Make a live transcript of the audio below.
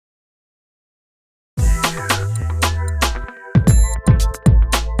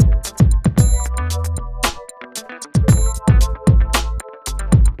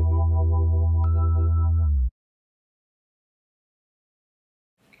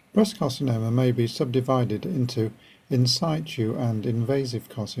Breast carcinoma may be subdivided into in situ and invasive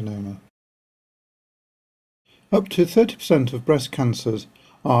carcinoma. Up to 30% of breast cancers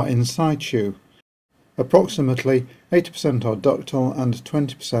are in situ. Approximately 80% are ductal and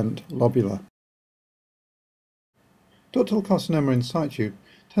 20% lobular. Ductal carcinoma in situ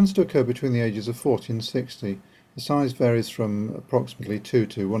tends to occur between the ages of 40 and 60. The size varies from approximately 2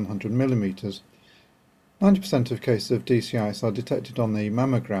 to 100 millimeters. 90% of cases of DCIS are detected on the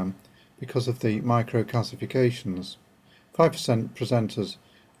mammogram because of the microcalcifications. 5% present as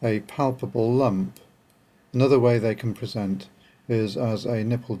a palpable lump. Another way they can present is as a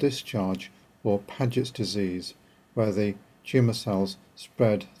nipple discharge or Paget's disease, where the tumour cells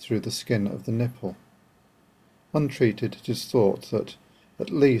spread through the skin of the nipple. Untreated, it is thought that at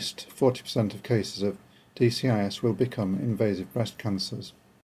least 40% of cases of DCIS will become invasive breast cancers.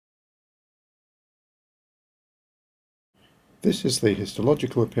 This is the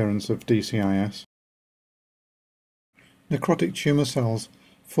histological appearance of DCIS. Necrotic tumour cells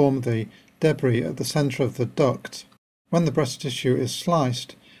form the debris at the centre of the duct. When the breast tissue is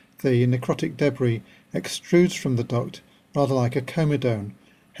sliced, the necrotic debris extrudes from the duct rather like a comedone,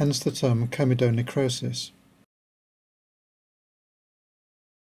 hence the term comedonecrosis.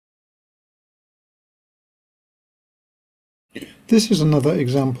 This is another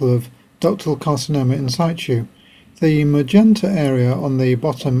example of ductal carcinoma in situ. The magenta area on the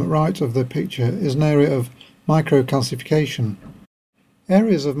bottom right of the picture is an area of microcalcification.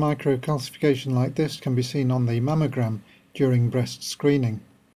 Areas of microcalcification like this can be seen on the mammogram during breast screening.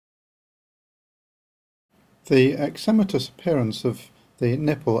 The eczematous appearance of the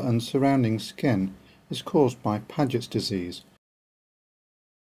nipple and surrounding skin is caused by Paget's disease.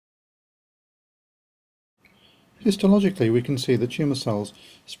 Histologically, we can see the tumour cells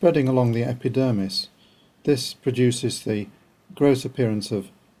spreading along the epidermis. This produces the gross appearance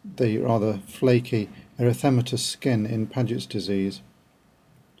of the rather flaky erythematous skin in Paget's disease.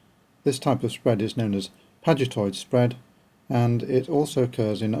 This type of spread is known as pagetoid spread, and it also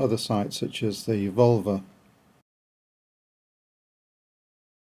occurs in other sites such as the vulva.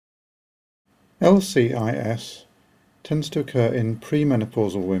 LCIS tends to occur in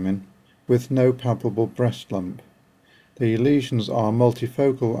premenopausal women with no palpable breast lump. The lesions are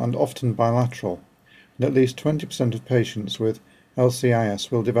multifocal and often bilateral, and at least 20% of patients with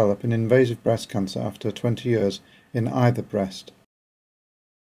LCIS will develop an invasive breast cancer after 20 years in either breast.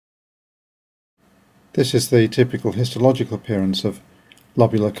 This is the typical histological appearance of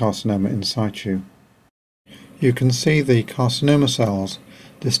lobular carcinoma in situ. You can see the carcinoma cells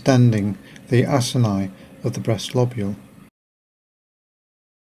distending the acini of the breast lobule.